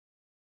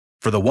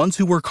For the ones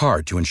who work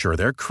hard to ensure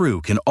their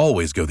crew can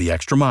always go the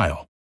extra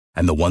mile,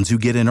 and the ones who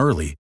get in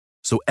early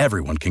so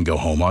everyone can go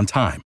home on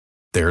time,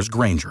 there's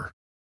Grainger,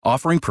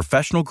 offering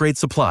professional-grade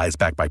supplies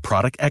backed by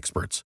product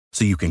experts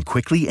so you can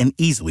quickly and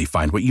easily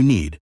find what you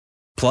need.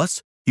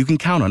 Plus, you can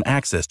count on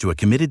access to a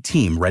committed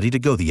team ready to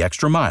go the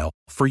extra mile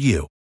for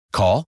you.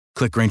 Call,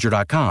 click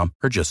Grainger.com,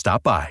 or just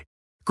stop by.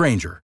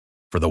 Grainger,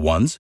 for the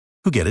ones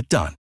who get it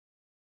done.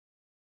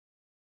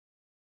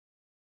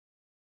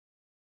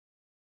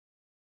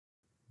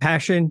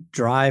 Passion,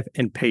 drive,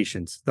 and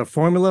patience. The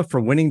formula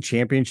for winning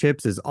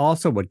championships is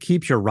also what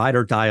keeps your ride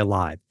or die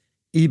alive.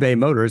 eBay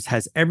Motors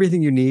has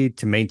everything you need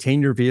to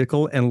maintain your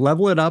vehicle and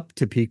level it up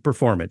to peak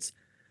performance.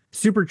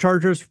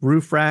 Superchargers,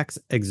 roof racks,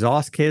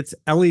 exhaust kits,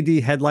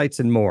 LED headlights,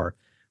 and more.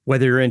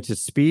 Whether you're into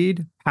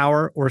speed,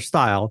 power, or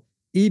style,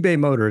 eBay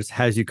Motors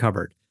has you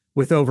covered.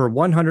 With over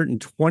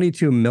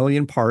 122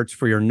 million parts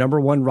for your number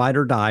one ride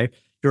or die,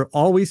 you'll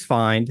always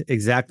find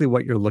exactly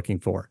what you're looking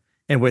for.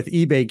 And with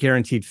eBay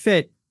Guaranteed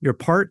Fit, your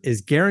part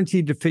is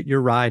guaranteed to fit your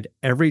ride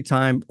every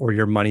time or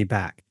your money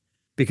back.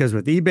 Because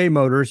with eBay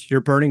Motors, you're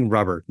burning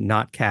rubber,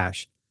 not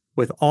cash.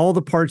 With all the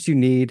parts you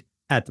need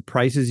at the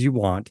prices you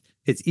want,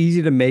 it's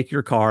easy to make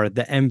your car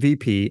the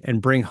MVP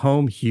and bring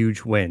home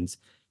huge wins.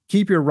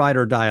 Keep your ride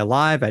or die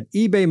alive at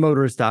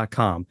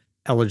ebaymotors.com.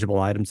 Eligible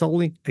items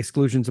only.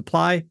 Exclusions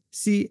apply.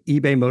 See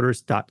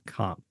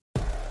ebaymotors.com.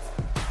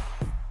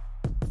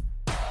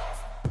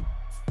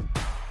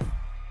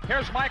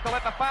 Here's Michael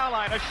at the foul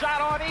line. A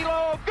shot on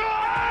Elo.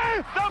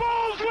 Good! The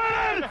Bulls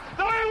win it!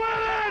 They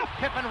win it!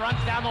 Pippen runs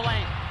down the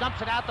lane,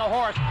 dumps it out to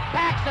Horace.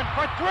 Paxson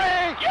for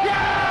three.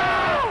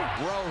 Yeah!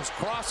 Rose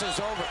crosses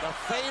over the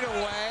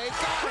fadeaway.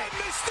 Let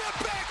me step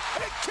back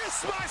and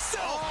kiss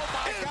myself. Oh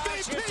my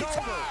gosh, MVP it's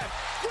time.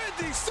 over.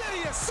 Windy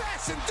City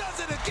Assassin does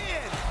it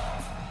again.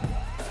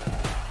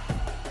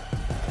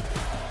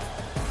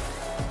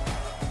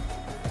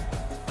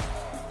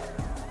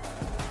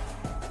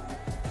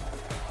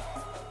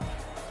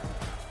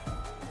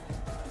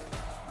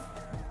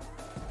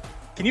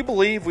 Can you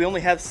believe we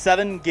only have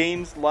 7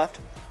 games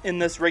left in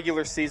this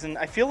regular season?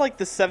 I feel like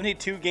the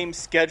 72-game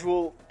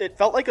schedule, it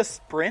felt like a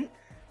sprint,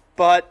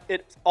 but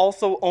it's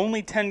also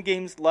only 10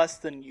 games less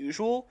than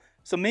usual.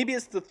 So maybe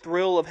it's the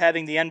thrill of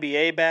having the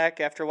NBA back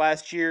after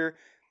last year.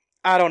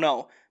 I don't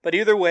know. But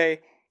either way,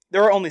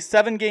 there are only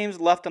 7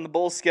 games left on the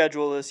Bulls'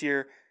 schedule this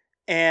year,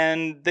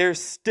 and they're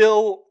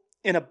still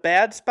in a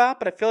bad spot,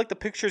 but I feel like the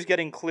picture's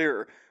getting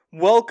clearer.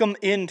 Welcome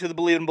into the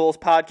Believe in Bulls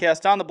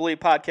podcast on the Believe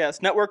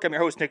Podcast Network. I'm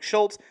your host, Nick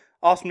Schultz.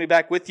 Awesome to be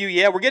back with you.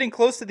 Yeah, we're getting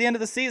close to the end of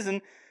the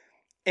season,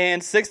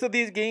 and 6 of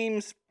these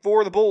games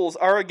for the Bulls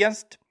are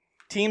against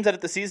teams that,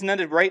 if the season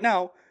ended right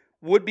now,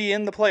 would be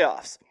in the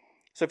playoffs.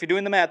 So if you're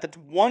doing the math, that's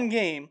 1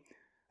 game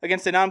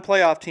against a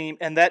non-playoff team,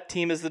 and that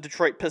team is the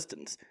Detroit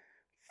Pistons.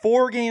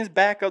 4 games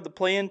back of the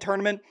play-in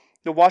tournament,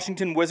 the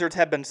Washington Wizards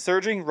have been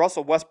surging.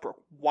 Russell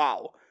Westbrook,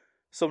 wow.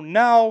 So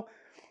now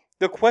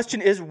the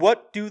question is,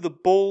 what do the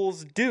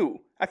Bulls do?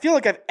 I feel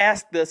like I've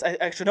asked this.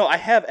 I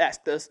have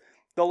asked this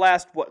the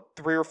last,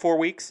 3 or 4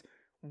 weeks?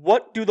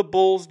 What do the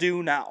Bulls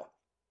do now?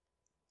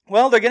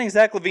 Well, they're getting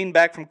Zach LaVine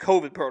back from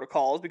COVID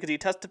protocols because he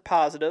tested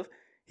positive.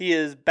 He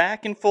is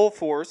back in full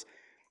force.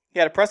 He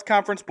had a press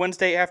conference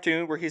Wednesday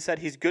afternoon where he said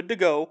he's good to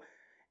go,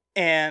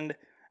 and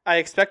I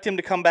expect him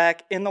to come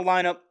back in the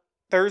lineup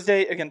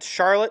Thursday against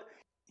Charlotte.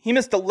 He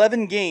missed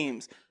 11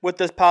 games with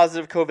this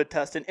positive COVID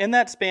test, and in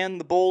that span,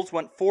 the Bulls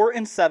went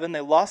 4-7.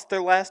 They lost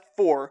their last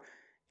 4,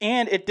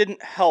 and it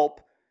didn't help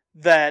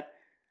that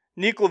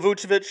Nikola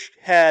Vucevic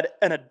had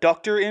an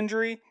adductor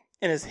injury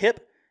in his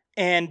hip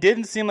and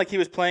didn't seem like he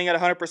was playing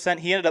at 100%.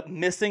 He ended up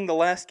missing the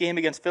last game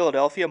against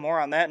Philadelphia. More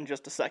on that in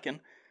just a second.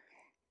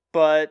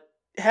 But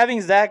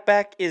having Zach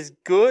back is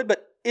good,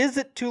 but is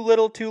it too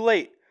little too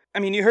late? I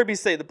mean, you heard me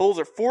say the Bulls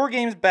are 4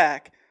 games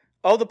back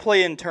of the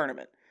play-in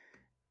tournament.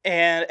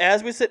 And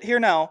as we sit here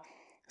now,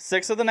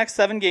 6 of the next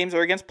 7 games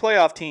are against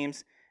playoff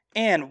teams,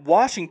 and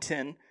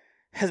Washington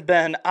has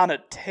been on a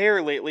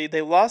tear lately.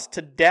 They lost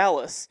to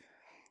Dallas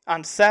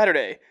on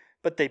Saturday,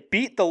 but they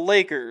beat the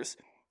Lakers.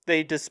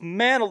 They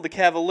dismantled the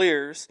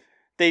Cavaliers.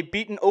 They've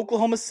beaten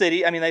Oklahoma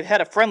City. I mean, they've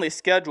had a friendly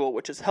schedule,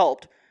 which has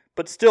helped.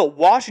 But still,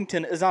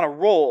 Washington is on a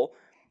roll,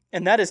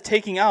 and that is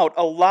taking out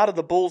a lot of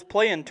the Bulls'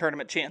 play-in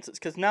tournament chances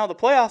because now the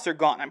playoffs are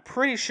gone. I'm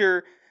pretty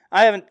sure,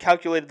 I haven't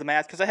calculated the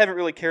math because I haven't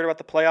really cared about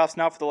the playoffs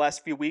now for the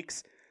last few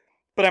weeks,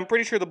 but I'm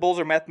pretty sure the Bulls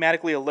are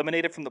mathematically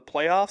eliminated from the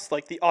playoffs,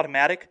 like the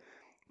automatic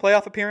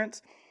playoff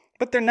appearance,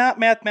 but they're not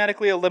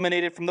mathematically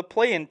eliminated from the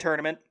play-in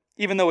tournament.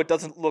 Even though it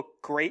doesn't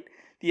look great,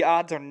 the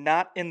odds are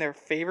not in their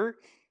favor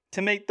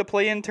to make the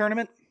play-in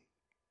tournament.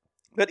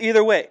 But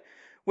either way,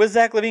 with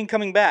Zach LaVine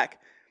coming back,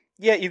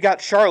 yeah, you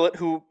got Charlotte,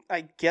 who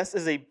I guess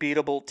is a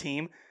beatable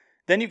team.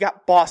 Then you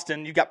got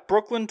Boston, you got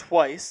Brooklyn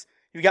twice,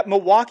 you got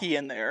Milwaukee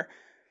in there.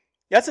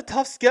 That's a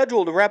tough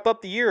schedule to wrap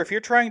up the year if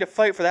you're trying to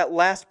fight for that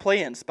last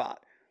play-in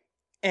spot.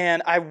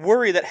 And I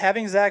worry that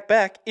having Zach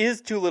back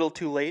is too little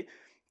too late.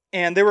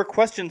 And there were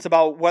questions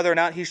about whether or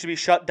not he should be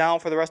shut down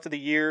for the rest of the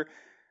year.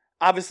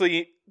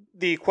 Obviously,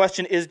 the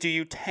question is, do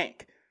you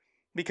tank?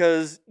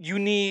 because you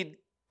need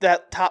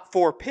that top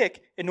 4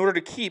 pick in order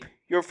to keep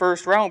your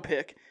first round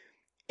pick.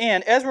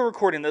 And as we're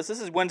recording this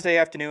is Wednesday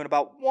afternoon,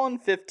 about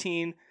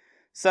 1:15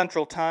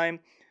 Central Time.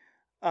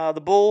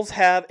 The Bulls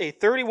have a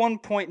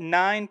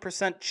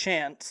 31.9%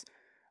 chance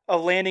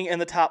of landing in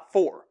the top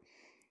 4.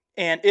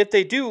 And if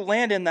they do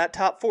land in that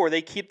top 4,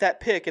 they keep that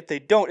pick. If they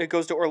don't, it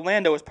goes to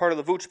Orlando as part of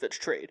the Vucevic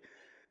trade.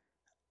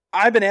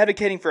 I've been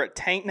advocating for a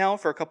tank now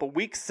for a couple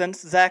weeks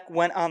since Zach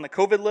went on the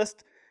COVID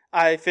list.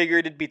 I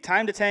figured it'd be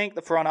time to tank.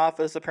 The front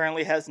office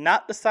apparently has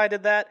not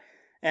decided that.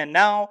 And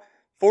now,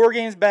 4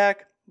 games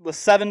back with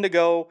 7 to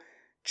go,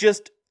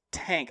 just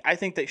tank. I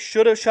think they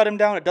should have shut him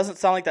down. It doesn't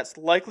sound like that's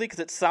likely because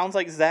it sounds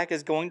like Zach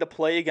is going to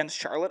play against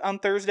Charlotte on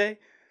Thursday.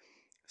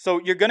 So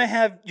you're going to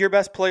have your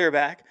best player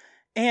back.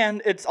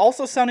 And it's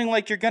also sounding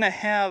like you're going to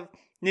have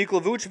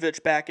Nikola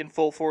Vucevic back in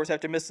full force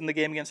after missing the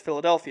game against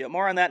Philadelphia.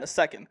 More on that in a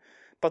second.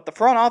 But the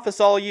front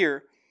office all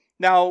year,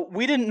 now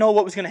we didn't know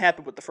what was going to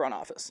happen with the front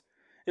office.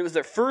 It was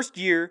their first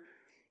year.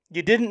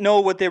 You didn't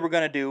know what they were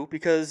going to do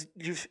because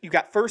you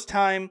got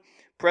first-time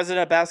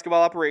president of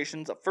basketball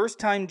operations, a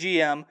first-time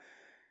GM.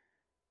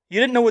 You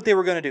didn't know what they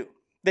were going to do.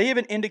 They have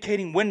been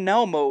indicating win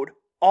now mode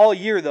all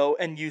year, though,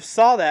 and you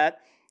saw that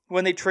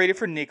when they traded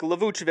for Nikola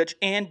Vucevic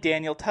and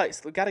Daniel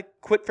Theis. We've got to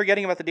quit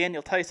forgetting about the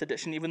Daniel Theis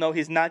edition, even though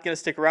he's not going to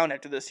stick around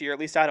after this year. At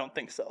least I don't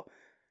think so.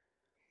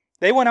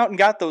 They went out and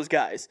got those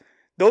guys.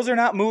 Those are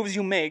not moves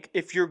you make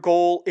if your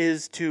goal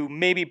is to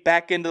maybe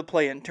back into the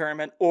play-in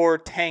tournament or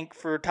tank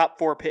for a top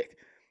 4 pick.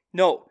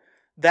 No,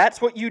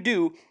 that's what you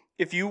do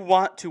if you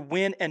want to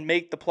win and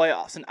make the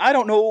playoffs. And I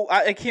don't know,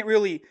 I can't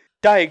really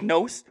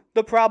diagnose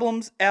the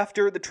problems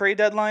after the trade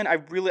deadline. I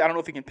don't know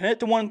if you can pin it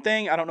to one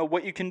thing. I don't know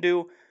what you can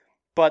do.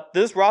 But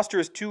this roster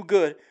is too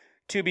good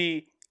to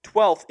be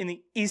 12th in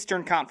the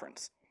Eastern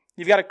Conference.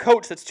 You've got a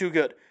coach that's too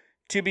good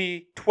to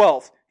be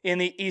 12th in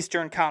the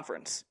Eastern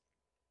Conference.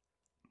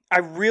 I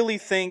really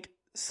think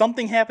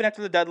something happened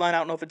after the deadline. I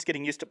don't know if it's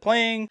getting used to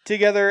playing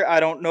together. I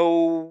don't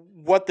know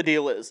what the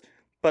deal is.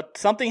 But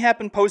something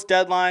happened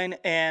post-deadline,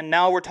 and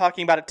now we're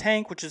talking about a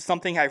tank, which is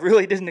something I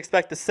really didn't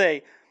expect to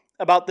say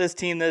about this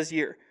team this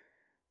year.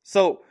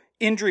 So,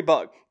 injury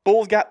bug.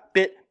 Bulls got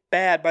bit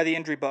bad by the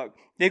injury bug.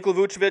 Nikola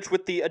Vucevic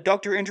with the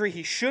adductor injury,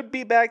 he should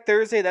be back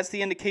Thursday. That's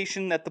the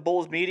indication that the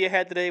Bulls media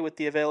had today with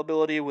the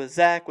availability with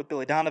Zach, with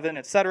Billy Donovan,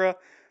 etc.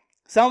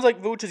 Sounds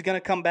like Vuce is going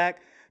to come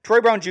back. Troy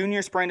Brown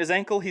Jr. sprained his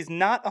ankle. He's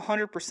not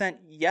 100%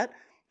 yet,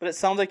 but it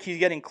sounds like he's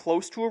getting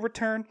close to a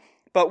return.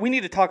 But we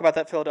need to talk about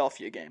that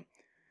Philadelphia game.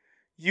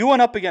 You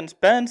went up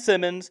against Ben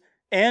Simmons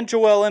and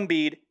Joel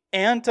Embiid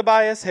and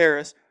Tobias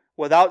Harris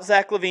without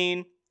Zach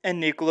LaVine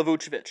and Nikola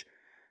Vucevic.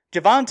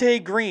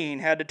 Javonte Green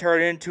had to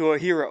turn into a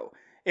hero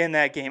in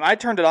that game. I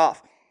turned it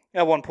off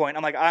at one point.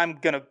 I'm like, I'm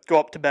going to go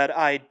up to bed.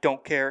 I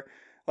don't care.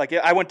 Like,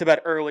 I went to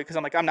bed early because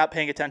I'm like, I'm not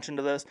paying attention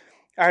to this.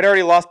 I had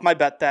already lost my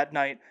bet that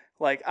night.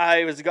 Like,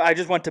 I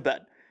just went to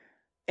bed.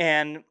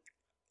 And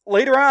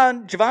later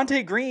on,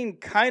 Javonte Green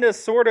kind of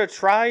sort of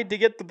tried to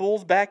get the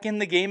Bulls back in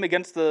the game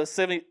against the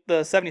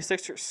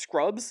 76ers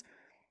scrubs.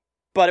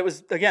 But it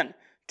was, again,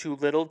 too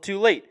little, too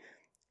late.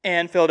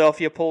 And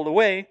Philadelphia pulled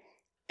away.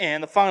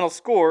 And the final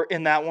score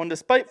in that one,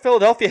 despite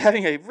Philadelphia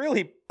having a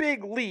really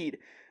big lead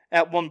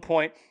at one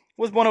point,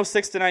 was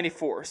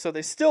 106-94. So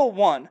they still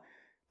won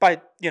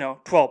by,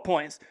 12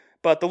 points.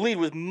 But the lead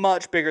was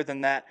much bigger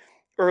than that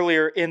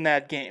earlier in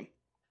that game.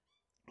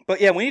 But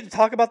yeah, we need to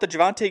talk about the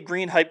Javonte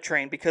Green hype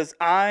train because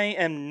I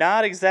am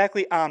not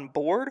exactly on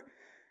board.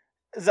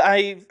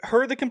 I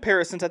heard the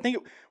comparisons. I think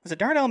was it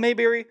Darnell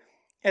Mayberry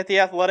at The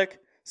Athletic?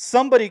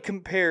 Somebody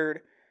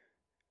compared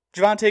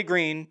Javonte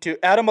Green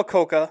to Adam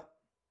Okoka,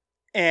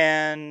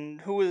 and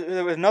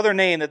there was another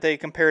name that they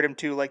compared him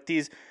to, like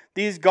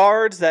these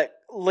guards that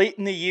late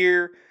in the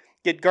year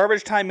get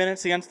garbage time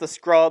minutes against the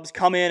scrubs,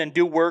 come in and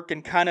do work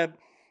and kind of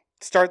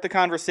start the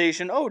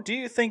conversation. Oh, do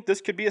you think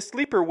this could be a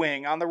sleeper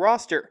wing on the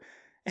roster?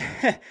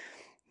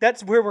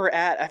 That's where we're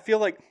at. I feel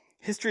like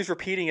history's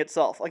repeating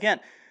itself.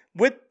 Again,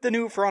 with the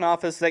new front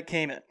office that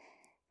came in,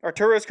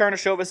 Arturas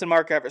Karnisovas and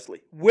Mark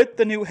Eversley, with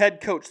the new head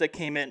coach that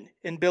came in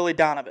Billy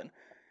Donovan,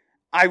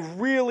 I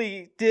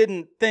really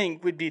didn't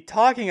think we'd be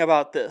talking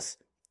about this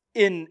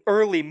in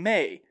early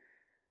May.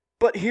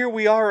 But here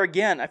we are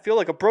again. I feel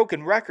like a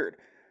broken record.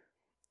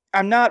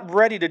 I'm not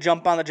ready to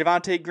jump on the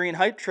Javonte Green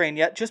hype train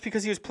yet just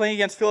because he was playing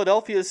against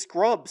Philadelphia's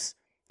scrubs.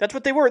 That's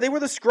what they were. They were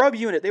the scrub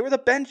unit. They were the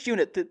bench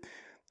unit.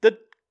 The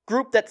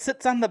group that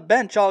sits on the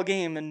bench all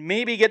game and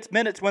maybe gets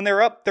minutes when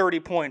they're up 30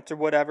 points or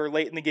whatever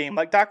late in the game,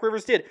 like Doc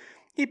Rivers did.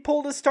 He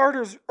pulled his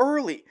starters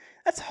early.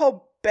 That's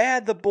how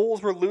bad the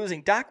Bulls were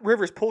losing. Doc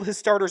Rivers pulled his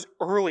starters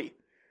early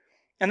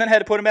and then had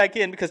to put him back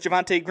in because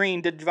Javonte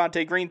Green did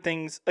Javonte Green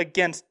things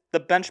against the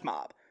bench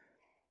mob.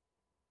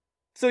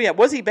 So yeah,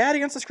 was he bad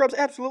against the scrubs?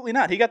 Absolutely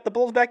not. He got the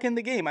Bulls back in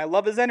the game. I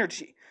love his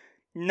energy.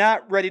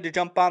 Not ready to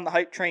jump on the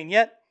hype train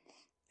yet.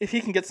 If he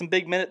can get some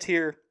big minutes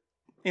here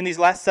in these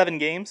last 7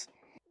 games,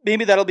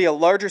 maybe that'll be a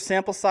larger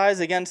sample size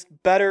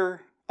against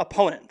better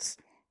opponents.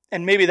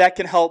 And maybe that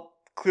can help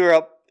clear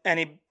up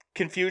any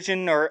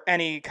confusion or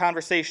any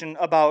conversation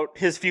about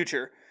his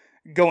future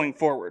going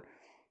forward.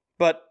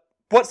 But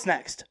what's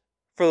next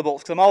for the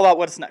Bulls? Because I'm all about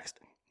what's next.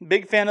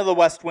 Big fan of The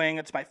West Wing.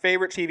 It's my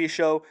favorite TV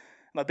show.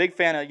 I'm a big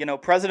fan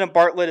of, President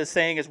Bartlett is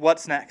saying is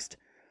what's next.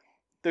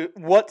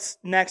 What's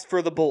next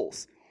for the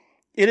Bulls?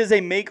 It is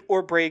a make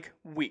or break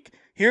week.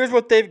 Here's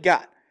what they've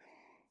got.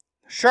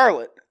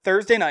 Charlotte,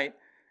 Thursday night.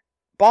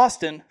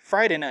 Boston,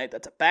 Friday night.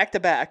 That's a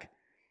back-to-back.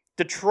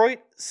 Detroit,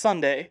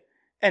 Sunday.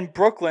 And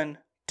Brooklyn,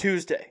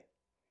 Tuesday.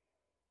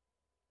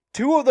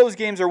 2 of those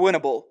games are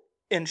winnable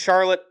in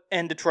Charlotte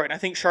and Detroit. And I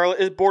think Charlotte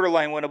is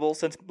borderline winnable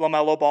since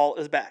LaMelo Ball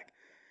is back.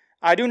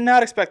 I do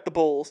not expect the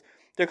Bulls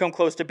to come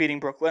close to beating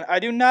Brooklyn. I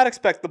do not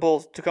expect the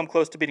Bulls to come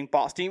close to beating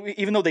Boston,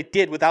 even though they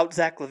did without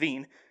Zach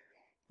LaVine.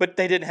 But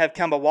they didn't have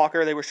Kemba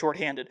Walker. They were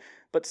shorthanded.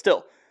 But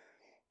still,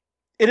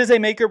 it is a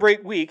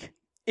make-or-break week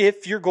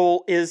if your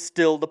goal is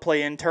still the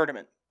play-in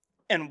tournament.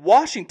 And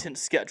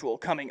Washington's schedule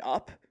coming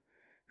up,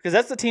 because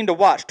that's the team to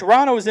watch.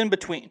 Toronto is in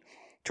between.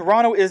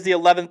 Toronto is the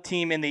 11th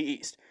team in the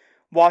East.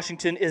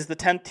 Washington is the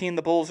 10th team.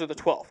 The Bulls are the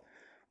 12th.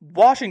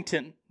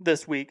 Washington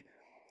this week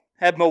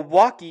had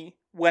Milwaukee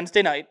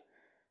Wednesday night,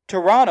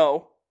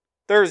 Toronto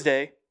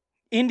Thursday,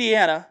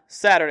 Indiana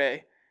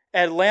Saturday,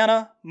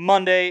 Atlanta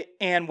Monday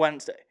and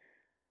Wednesday.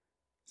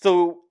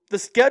 So the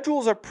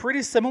schedules are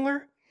pretty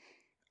similar.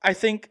 I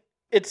think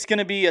it's going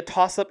to be a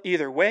toss-up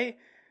either way.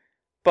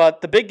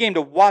 But the big game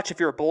to watch if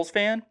you're a Bulls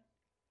fan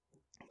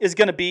is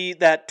going to be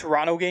that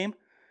Toronto game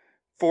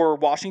for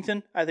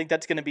Washington. I think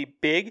that's going to be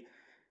big.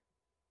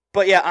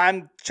 But yeah,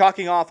 I'm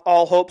chalking off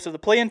all hopes of the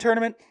play-in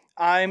tournament.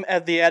 I'm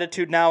at the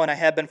attitude now, and I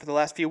have been for the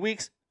last few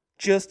weeks,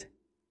 just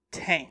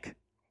tank.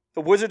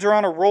 The Wizards are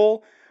on a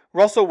roll.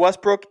 Russell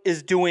Westbrook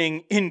is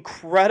doing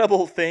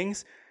incredible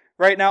things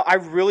right now. I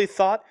really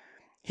thought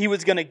he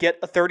was going to get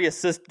a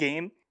 30-assist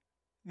game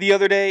the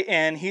other day,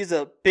 and he's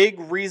a big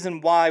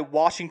reason why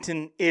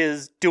Washington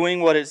is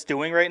doing what it's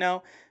doing right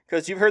now,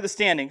 because you've heard the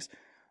standings.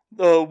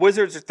 The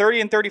Wizards are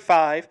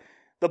 30-35.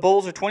 The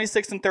Bulls are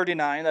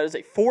 26-39. That is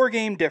a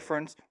 4-game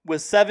difference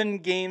with 7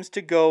 games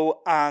to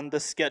go on the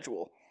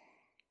schedule.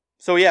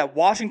 So yeah,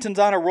 Washington's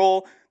on a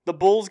roll. The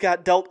Bulls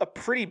got dealt a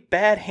pretty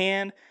bad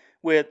hand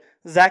with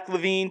Zach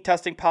LaVine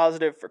testing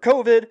positive for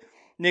COVID,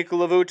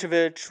 Nikola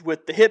Vucevic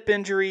with the hip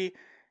injury,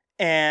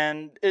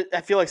 and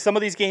I feel like some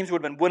of these games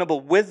would have been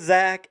winnable with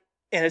Zach,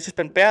 and it's just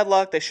been bad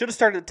luck. They should have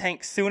started the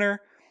tank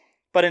sooner,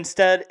 but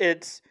instead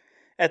it's,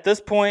 at this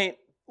point,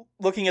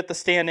 looking at the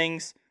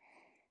standings,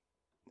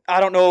 I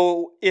don't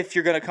know if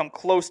you're going to come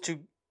close to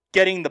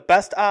getting the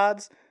best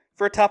odds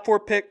for a top 4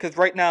 pick, because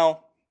right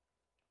now,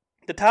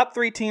 the top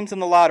 3 teams in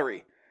the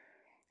lottery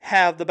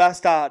have the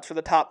best odds for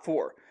the top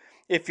 4,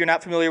 if you're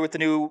not familiar with the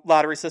new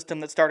lottery system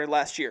that started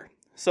last year.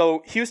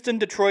 So Houston,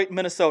 Detroit,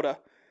 Minnesota,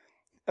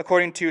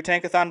 according to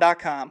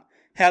Tankathon.com,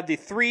 have the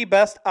 3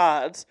 best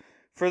odds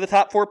for the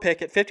top 4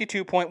 pick at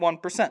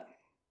 52.1%.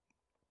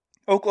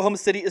 Oklahoma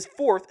City is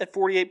 4th at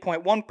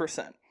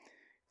 48.1%.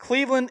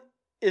 Cleveland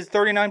is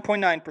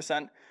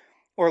 39.9%.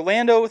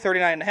 Orlando,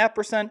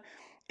 39.5%.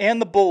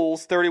 And the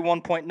Bulls,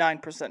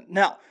 31.9%.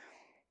 Now,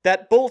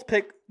 that Bulls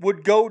pick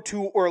would go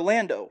to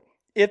Orlando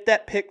if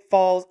that pick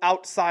falls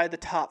outside the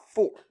top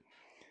 4.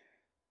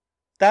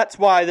 That's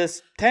why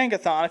this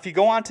Tankathon, if you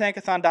go on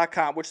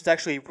Tankathon.com, which is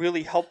actually a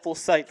really helpful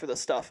site for this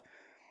stuff,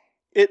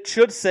 it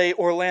should say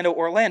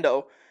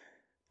Orlando,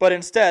 but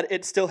instead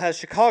it still has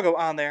Chicago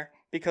on there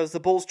because the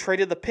Bulls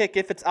traded the pick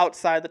if it's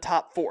outside the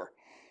top 4.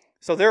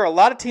 So there are a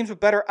lot of teams with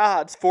better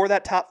odds for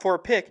that top 4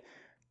 pick,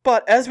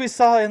 but as we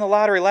saw in the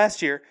lottery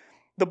last year,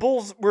 the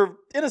Bulls were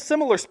in a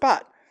similar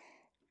spot.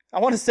 I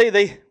want to say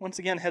they, once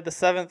again, had the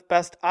 7th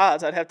best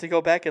odds. I'd have to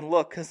go back and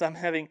look because I'm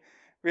having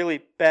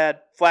really bad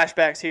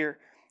flashbacks here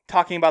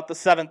talking about the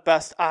 7th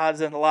best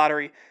odds in the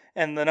lottery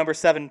and the number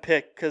 7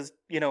 pick because,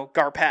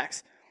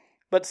 Garpax.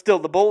 But still,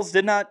 the Bulls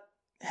did not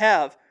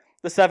have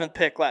the 7th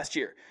pick last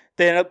year.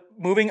 They ended up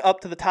moving up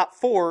to the top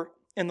 4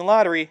 in the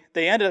lottery.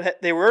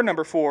 They were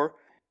number 4.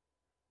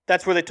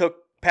 That's where they took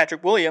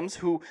Patrick Williams,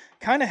 who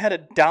kind of had a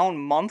down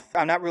month.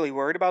 I'm not really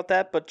worried about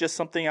that, but just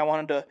something I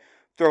wanted to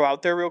throw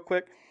out there real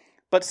quick.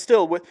 But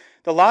still, with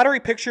the lottery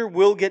picture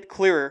will get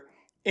clearer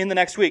in the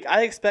next week.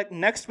 I expect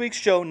next week's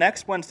show,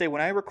 next Wednesday,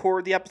 when I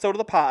record the episode of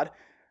the pod,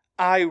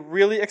 I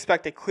really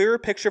expect a clearer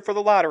picture for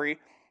the lottery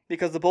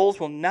because the Bulls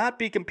will not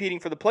be competing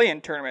for the play-in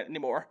tournament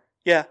anymore.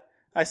 Yeah,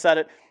 I said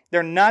it.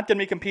 They're not going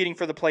to be competing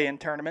for the play-in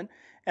tournament.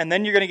 And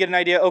then you're going to get an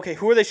idea, okay,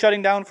 who are they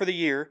shutting down for the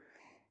year?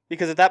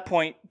 Because at that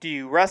point, do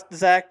you rest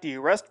Zach? Do you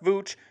rest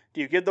Vooch?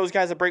 Do you give those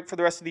guys a break for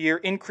the rest of the year,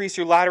 increase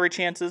your lottery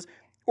chances?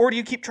 Or do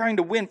you keep trying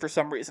to win for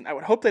some reason? I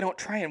would hope they don't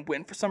try and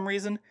win for some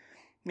reason.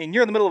 I mean,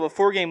 you're in the middle of a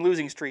 4-game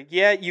losing streak.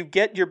 Yeah, you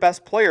get your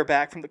best player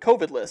back from the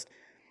COVID list.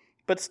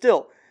 But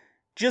still,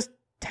 just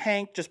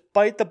tank, just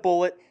bite the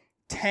bullet,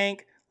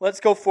 tank, let's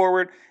go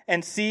forward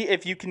and see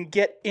if you can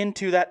get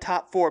into that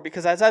top 4.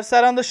 Because as I've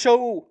said on the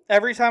show,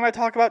 every time I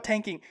talk about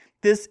tanking,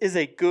 this is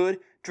a good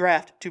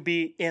draft to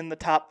be in the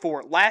top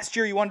 4. Last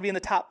year, you wanted to be in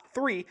the top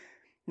 3.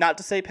 Not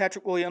to say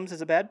Patrick Williams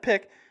is a bad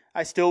pick.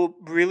 I still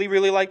really,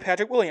 really like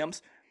Patrick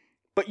Williams.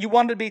 But you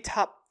wanted to be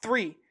top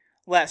 3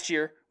 last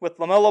year with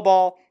LaMelo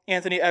Ball,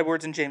 Anthony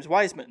Edwards, and James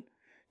Wiseman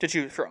to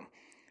choose from.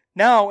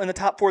 Now, in the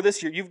top 4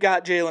 this year, you've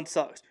got Jalen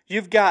Suggs.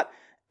 You've got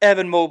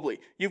Evan Mobley.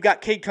 You've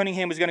got Cade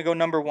Cunningham, who's going to go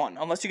number 1.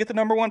 Unless you get the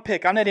number 1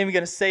 pick, I'm not even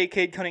going to say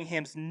Cade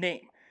Cunningham's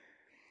name.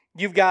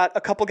 You've got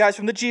a couple guys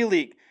from the G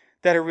League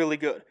that are really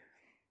good.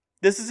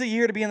 This is a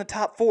year to be in the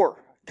top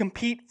 4.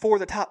 Compete for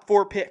the top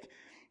 4 pick.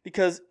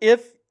 Because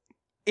if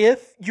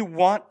you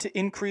want to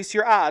increase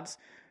your odds,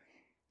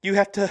 you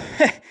have to...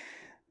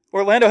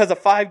 Orlando has a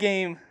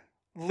 5-game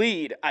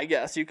lead, I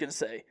guess you can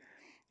say,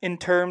 in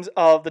terms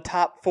of the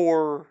top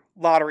 4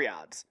 lottery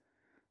odds.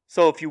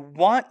 So if you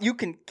want, you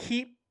can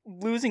keep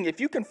losing. If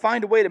you can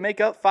find a way to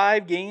make up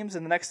 5 games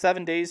in the next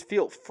 7 days,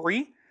 feel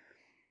free.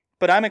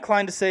 But I'm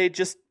inclined to say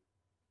just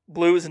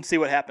Blues and see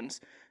what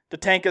happens. The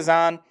tank is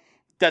on.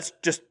 That's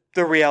just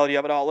the reality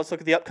of it all. Let's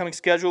look at the upcoming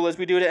schedule as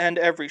we do to end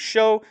every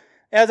show.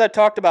 As I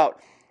talked about,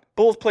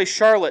 Bulls play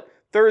Charlotte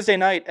Thursday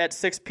night at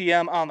 6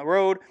 p.m. on the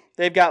road.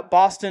 They've got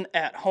Boston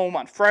at home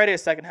on Friday, a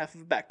second half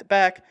of a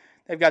back-to-back.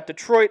 They've got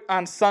Detroit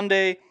on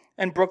Sunday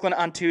and Brooklyn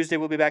on Tuesday.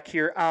 We'll be back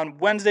here on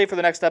Wednesday for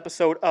the next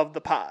episode of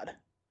the pod.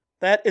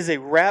 That is a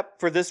wrap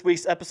for this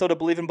week's episode of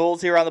Believe in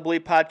Bulls here on the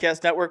Believe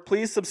Podcast Network.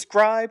 Please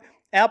subscribe,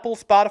 Apple,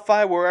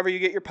 Spotify, wherever you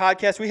get your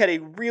podcasts. We had a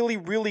really,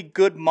 really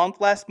good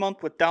month last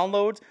month with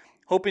downloads.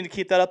 Hoping to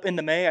keep that up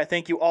into May. I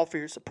thank you all for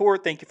your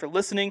support. Thank you for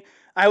listening.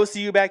 I will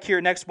see you back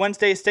here next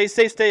Wednesday. Stay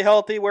safe, stay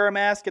healthy, wear a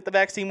mask, get the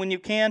vaccine when you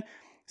can.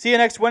 See you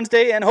next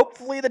Wednesday, and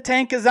hopefully the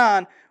tank is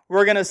on.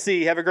 We're going to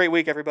see. Have a great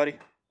week, everybody.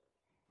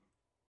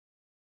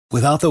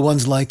 Without the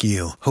ones like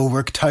you, who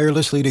work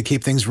tirelessly to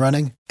keep things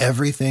running,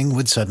 everything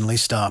would suddenly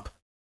stop.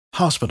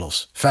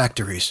 Hospitals,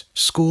 factories,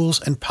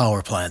 schools, and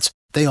power plants,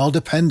 they all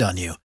depend on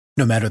you.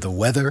 No matter the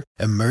weather,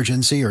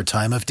 emergency, or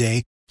time of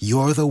day,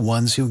 you're the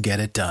ones who get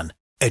it done.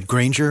 At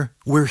Grainger,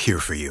 we're here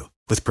for you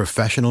with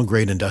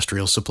professional-grade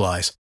industrial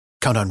supplies.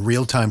 Count on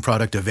real-time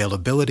product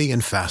availability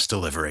and fast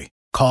delivery.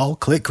 Call,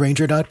 click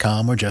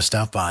Grainger.com, or just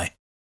stop by.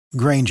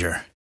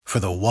 Grainger, for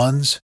the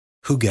ones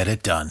who get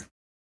it done.